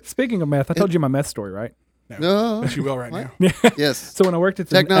 Speaking of meth, I told you my meth story, right? No. But you will right What? now. Yes. So when I worked at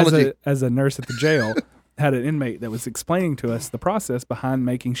Technology. as a nurse at the jail, had an inmate that was explaining to us the process behind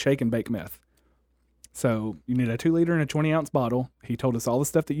making shake and bake meth. So you need a 2 liter and a 20-ounce bottle. He told us all the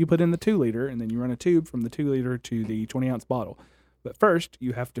stuff that you put in the 2 liter, and then you run a tube from the 2 liter to the 20-ounce bottle. But first,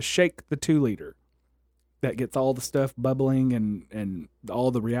 you have to shake the 2 liter. That gets all the stuff bubbling and all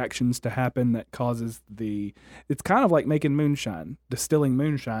the reactions to happen that causes it's kind of like making moonshine, distilling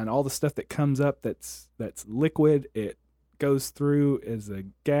moonshine. All the stuff that comes up that's liquid, it goes through as a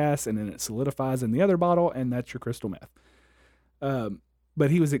gas and then it solidifies in the other bottle, and that's your crystal meth. But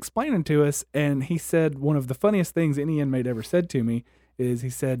he was explaining to us, and he said one of the funniest things any inmate ever said to me is he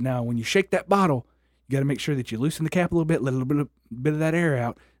said, now when you shake that bottle, you got to make sure that you loosen the cap a little bit, let a little bit of that air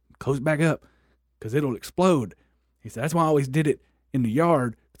out, close it back up, because it'll explode. He said, that's why I always did it in the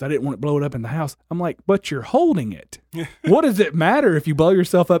yard, because I didn't want it blow it up in the house. I'm like, but you're holding it. What does it matter if you blow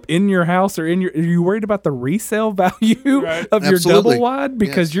yourself up in your house or are you worried about the resale value Right. of your Absolutely. double wide?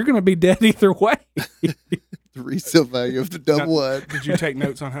 Because Yes. you're going to be dead either way. The resale value of the double wide. Did you take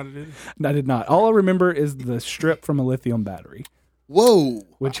notes on how to do this? I did not. All I remember is the strip from a lithium battery, Whoa.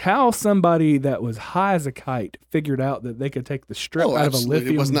 which how somebody that was high as a kite figured out that they could take the strip Oh, out of a absolutely. It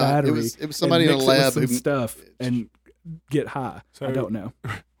lithium was not. It battery. was somebody and in a mix it with lab some who stuff and get high. So- I don't know.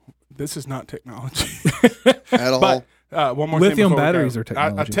 This is not technology. at all. But one more Lithium thing before we batteries go. are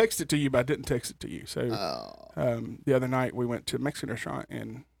technology. I texted to you, but I didn't text it to you. So Oh. the other night we went to a Mexican restaurant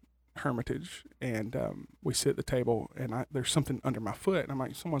in Hermitage, and we sit at the table, and there's something under my foot, and I'm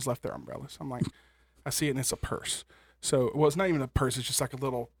like, someone's left their umbrella. So I'm like, I see it, and it's a purse. So, well, it's not even a purse; it's just like a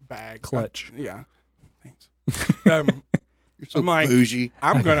little bag. Clutch. Yeah. Thanks. You're so I'm like, bougie.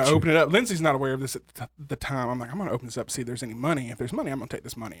 I'm going to open it up. Lindsay's not aware of this at the time. I'm like, I'm going to open this up, see if there's any money. If there's money, I'm going to take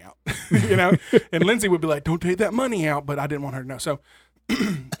this money out. And Lindsay would be like, don't take that money out, but I didn't want her to know. So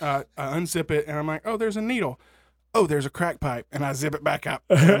I unzip it, and I'm like, oh, there's a needle. Oh, there's a crack pipe. And I zip it back up.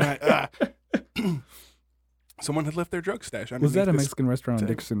 And I'm like, someone had left their drug stash. Was that a underneath this Mexican restaurant on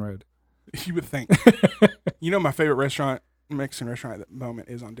table. Dickerson Road? You would think. My favorite Mexican restaurant at the moment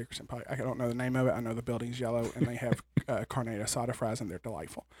is on Dickerson Pike. I don't know the name of it. I know the building's yellow, and they have carne asada fries, and they're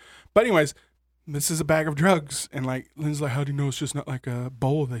delightful. But anyways, this is a bag of drugs. And like, Lindsay's like, how do you know it's just not like a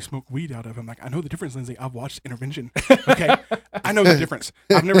bowl they smoke weed out of? I'm like, I know the difference, Lindsay. I've watched Intervention. Okay. I know the difference.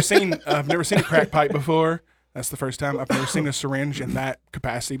 I've never seen a crack pipe before. That's the first time. I've never seen a syringe in that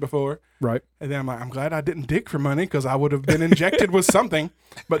capacity before. Right. And then I'm like, I'm glad I didn't dig for money because I would have been injected with something.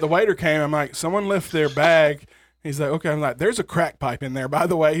 But the waiter came. I'm like, someone left their bag. He's like, okay. I'm like, there's a crack pipe in there, by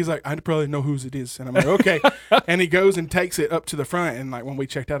the way. He's like, I probably know whose it is. And I'm like, okay. And he goes and takes it up to the front. And like when we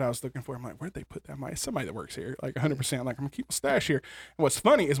checked out, I was looking for him. I'm like, where'd they put that? I'm like, somebody that works here, like 100%. I'm like, I'm gonna keep my stash here. And what's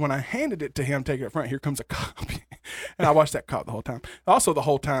funny is when I handed it to him, taking it up front, here comes a cop. And I watched that cop the whole time. Also, the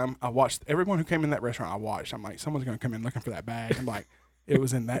whole time I watched everyone who came in that restaurant. I'm like, someone's gonna come in looking for that bag. I'm like, it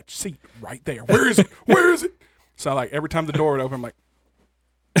was in that seat right there. Where is it? Where is it? So like every time the door would open, I'm like,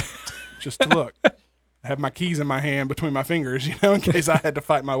 just to look. I have my keys in my hand between my fingers, in case I had to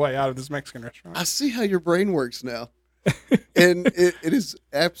fight my way out of this Mexican restaurant. I see how your brain works now. And it is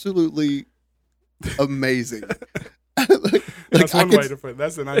absolutely amazing. That's one way to put it.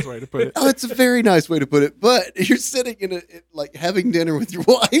 That's a nice way to put it. Oh, it's a very nice way to put it. But you're sitting like having dinner with your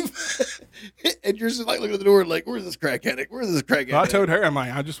wife, and you're just like looking at the door, like, "Where's this crack addict? Where's this crack addict?" Well, I told her, I'm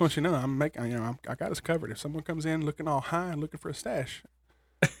like, I just want you to know, I got us covered. If someone comes in looking all high and looking for a stash,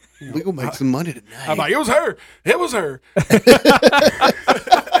 we gonna make some money tonight. I'm like, it was her. It was her.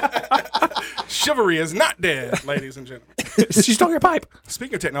 Chivalry is not dead, ladies and gentlemen. She stole your pipe.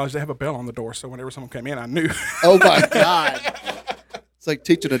 Speaking of technology, they have a bell on the door, so whenever someone came in, I knew. Oh my God. It's like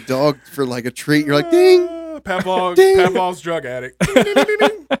teaching a dog for like a treat. You're like, ding. Pavlov's drug addict. Ding, ding, ding,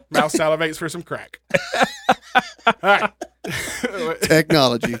 ding. Mouth salivates for some crack. All right.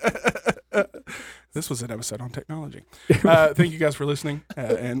 Technology. This was an episode on technology. Thank you guys for listening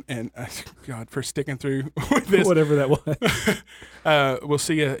and God, for sticking through with this. Whatever that was. We'll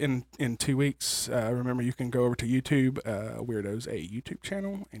see you in 2 weeks. Remember, you can go over to YouTube, Weirdos, a YouTube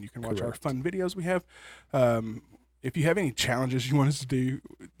channel, and you can watch our fun videos we have. If you have any challenges you want us to do,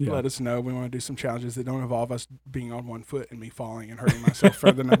 let us know. We want to do some challenges that don't involve us being on one foot and me falling and hurting myself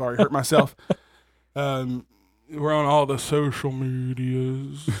further than I've already hurt myself. We're on all the social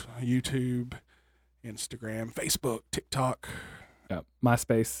medias, YouTube, Instagram, Facebook, TikTok.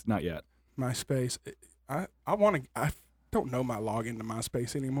 MySpace, not yet. MySpace. I don't know my login to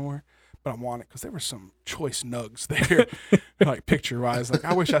MySpace anymore, but I want it because there were some choice nugs there, like picture-wise. Like,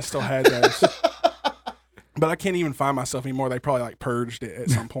 I wish I still had those. But I can't even find myself anymore. They probably like purged it at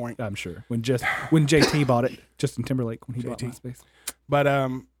some point. I'm sure. When JT bought it, Justin Timberlake, when he bought MySpace.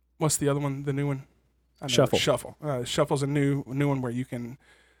 But what's the other one, the new one? Shuffle. Shuffle's a new one where you can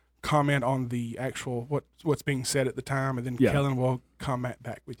comment on the actual what's being said at the time, and then Kelan will comment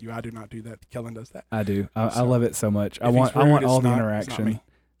back with you. I do not do that. Kelan does that. I do. I love it so much. I want all the interaction.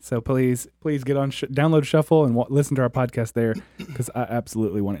 So please get on, download Shuffle and listen to our podcast there, because I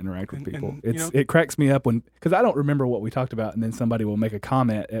absolutely want to interact with people. It cracks me up because I don't remember what we talked about, and then somebody will make a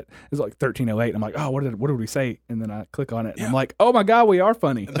comment it's like 13:08. And I'm like, oh, what did we say? And then I click on it, and I'm like, oh my God, we are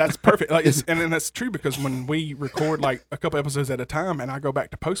funny. That's perfect. Like, and that's true, because when we record like a couple episodes at a time, and I go back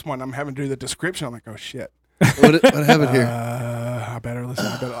to post one, I'm having to do the description. I'm like, oh shit. What happened here? I better listen.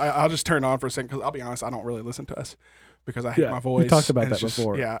 I'll just turn it on for a second, because I'll be honest, I don't really listen to us because I hate my voice. We talked about that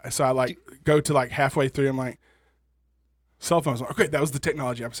before. Yeah, so I like go to like halfway through. I'm like, cell phones. Okay, that was the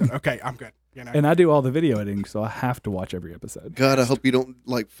technology episode. Okay, I'm good. And I do all the video editing, so I have to watch every episode. God, I hope you don't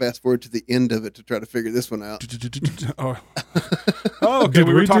like fast forward to the end of it to try to figure this one out. Okay.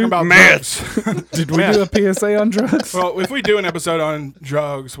 We were talking about maths. Did we do a PSA on drugs? Well, if we do an episode on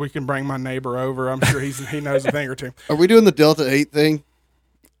drugs, we can bring my neighbor over. I'm sure he knows a thing or two. Are we doing the Delta 8 thing?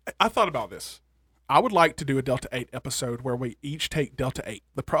 I thought about this. I would like to do a Delta 8 episode where we each take Delta 8.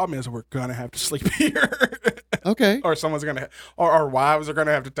 The problem is we're going to have to sleep here. Okay. Or someone's going to, or our wives are going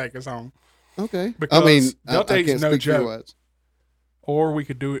to have to take us home. Okay. Because Delta 8 is no joke. For Or we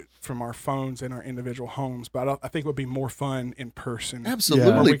could do it from our phones in our individual homes. But I think it would be more fun in person.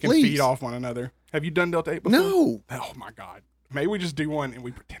 Absolutely. Where we can please. feed off one another. Have you done Delta 8 before? No. Oh, my God. Maybe we just do one and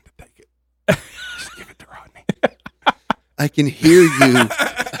we pretend to take it. Just give it to Rodney. I can hear you.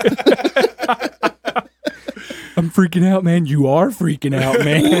 I'm freaking out, man. You are freaking out,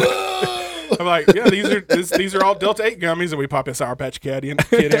 man. I'm like, yeah, these are all Delta 8 gummies, and we pop a Sour Patch Kid in.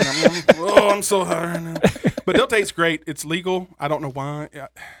 I'm so high right now. But Delta 8's great. It's legal. I don't know why.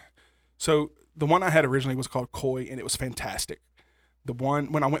 So the one I had originally was called Koi, and it was fantastic. The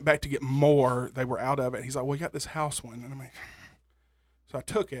one, when I went back to get more, they were out of it. He's like, well, you got this house one. And I'm like, so I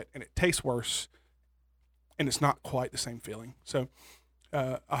took it, and it tastes worse, and it's not quite the same feeling. So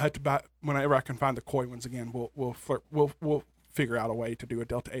I had to buy, whenever I can find the Koi ones again, we'll figure out a way to do a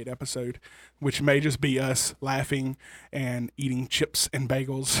Delta 8 episode, which may just be us laughing and eating chips and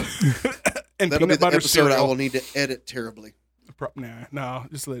bagels And That'll be peanut the butter episode I cereal. will need to edit terribly. No,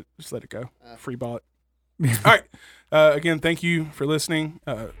 just let it go. Free bot. All right. Again, thank you for listening.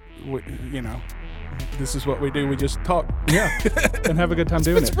 This is what we do. We just talk. Yeah, and have a good time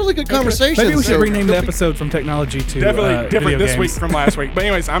doing It's it. really good conversation. Maybe we should rename the episode from technology to Definitely different video this games. week from last week. But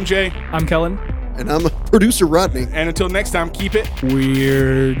anyways, I'm Jay. I'm Kellen. And I'm producer Rodney. And until next time, keep it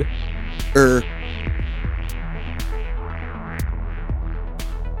Weird.